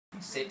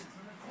Sit.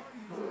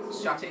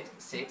 Shut it.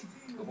 Sit.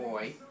 Good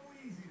boy.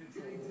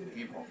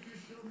 Good boy.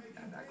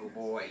 Good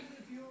boy.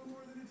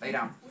 Lay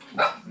down.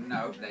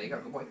 No. There you go.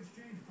 Good boy.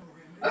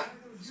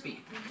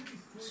 Speak.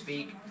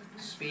 Speak.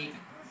 Speak.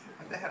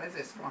 What the hell is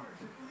this? Come on.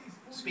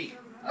 Speak.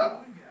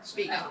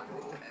 Speak.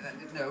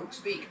 No.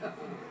 Speak.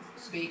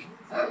 Speak.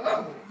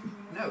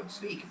 No.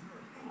 Speak.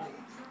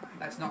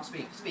 That's not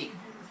speak. Speak.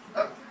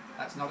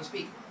 That's not a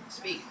speak.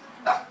 Speak.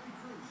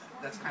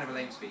 That's kind of a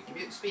lame speak. Give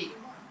it speak.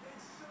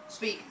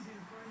 Speak.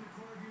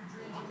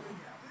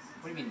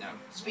 What do you mean no?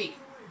 Speak.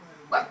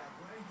 Alright,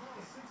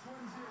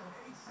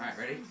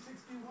 ready?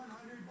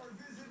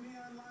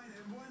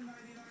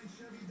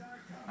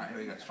 Alright, here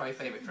we go. Let's try your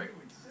favourite trick.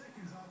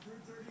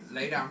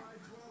 Lay down.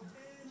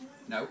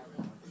 No.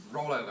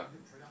 Roll over.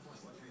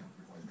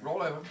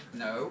 Roll over.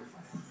 No.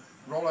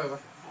 Roll over.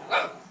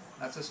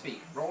 That's a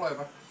speak. Roll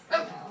over.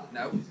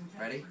 No.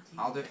 Ready?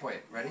 I'll do it for you.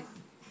 Ready?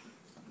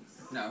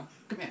 No.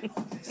 Come here.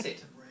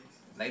 Sit.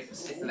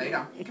 Lay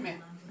down. Come here.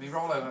 Let me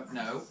roll over.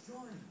 No.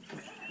 Come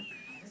here.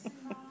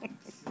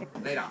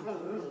 Lay down.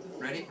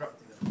 Ready?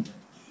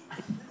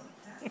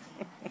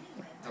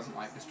 Doesn't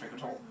like this trick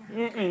at all.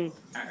 Alright,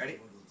 ready?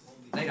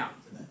 Lay down.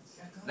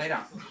 Lay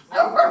down.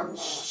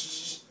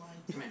 Shh.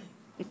 Come here.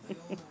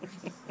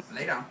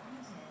 Lay down.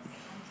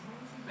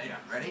 Lay down.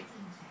 Ready?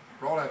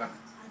 Roll over.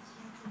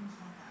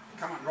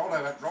 Come on, roll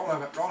over, roll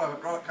over, roll over,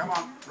 roll over. Come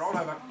on, roll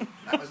over.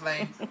 That was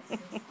lame.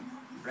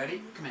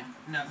 Ready? Come here.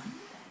 No.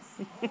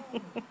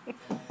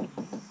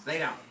 Lay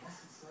down.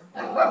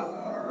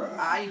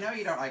 I know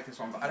you don't like this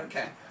one, but I don't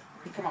care.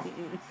 Come on.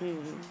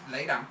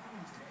 Lay down.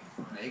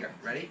 There you go.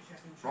 Ready?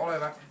 Roll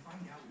over.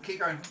 Keep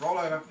going. Roll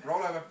over.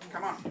 Roll over.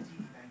 Come on.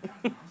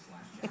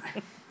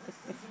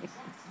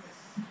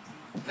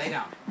 Lay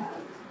down.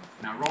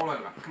 Now roll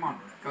over. Come on.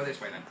 Go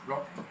this way then.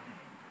 Roll.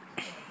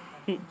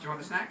 Do you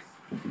want a snack?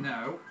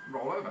 No.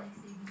 Roll over.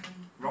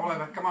 Roll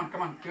over. Come on.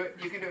 Come on. Do it.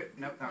 You can do it.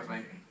 Nope. That was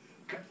lame.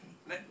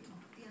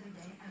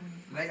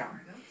 Lay down.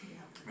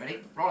 Ready?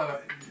 Roll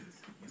over.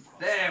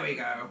 There we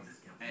go.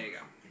 There you go.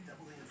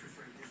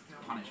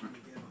 Punishment.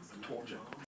 Torture.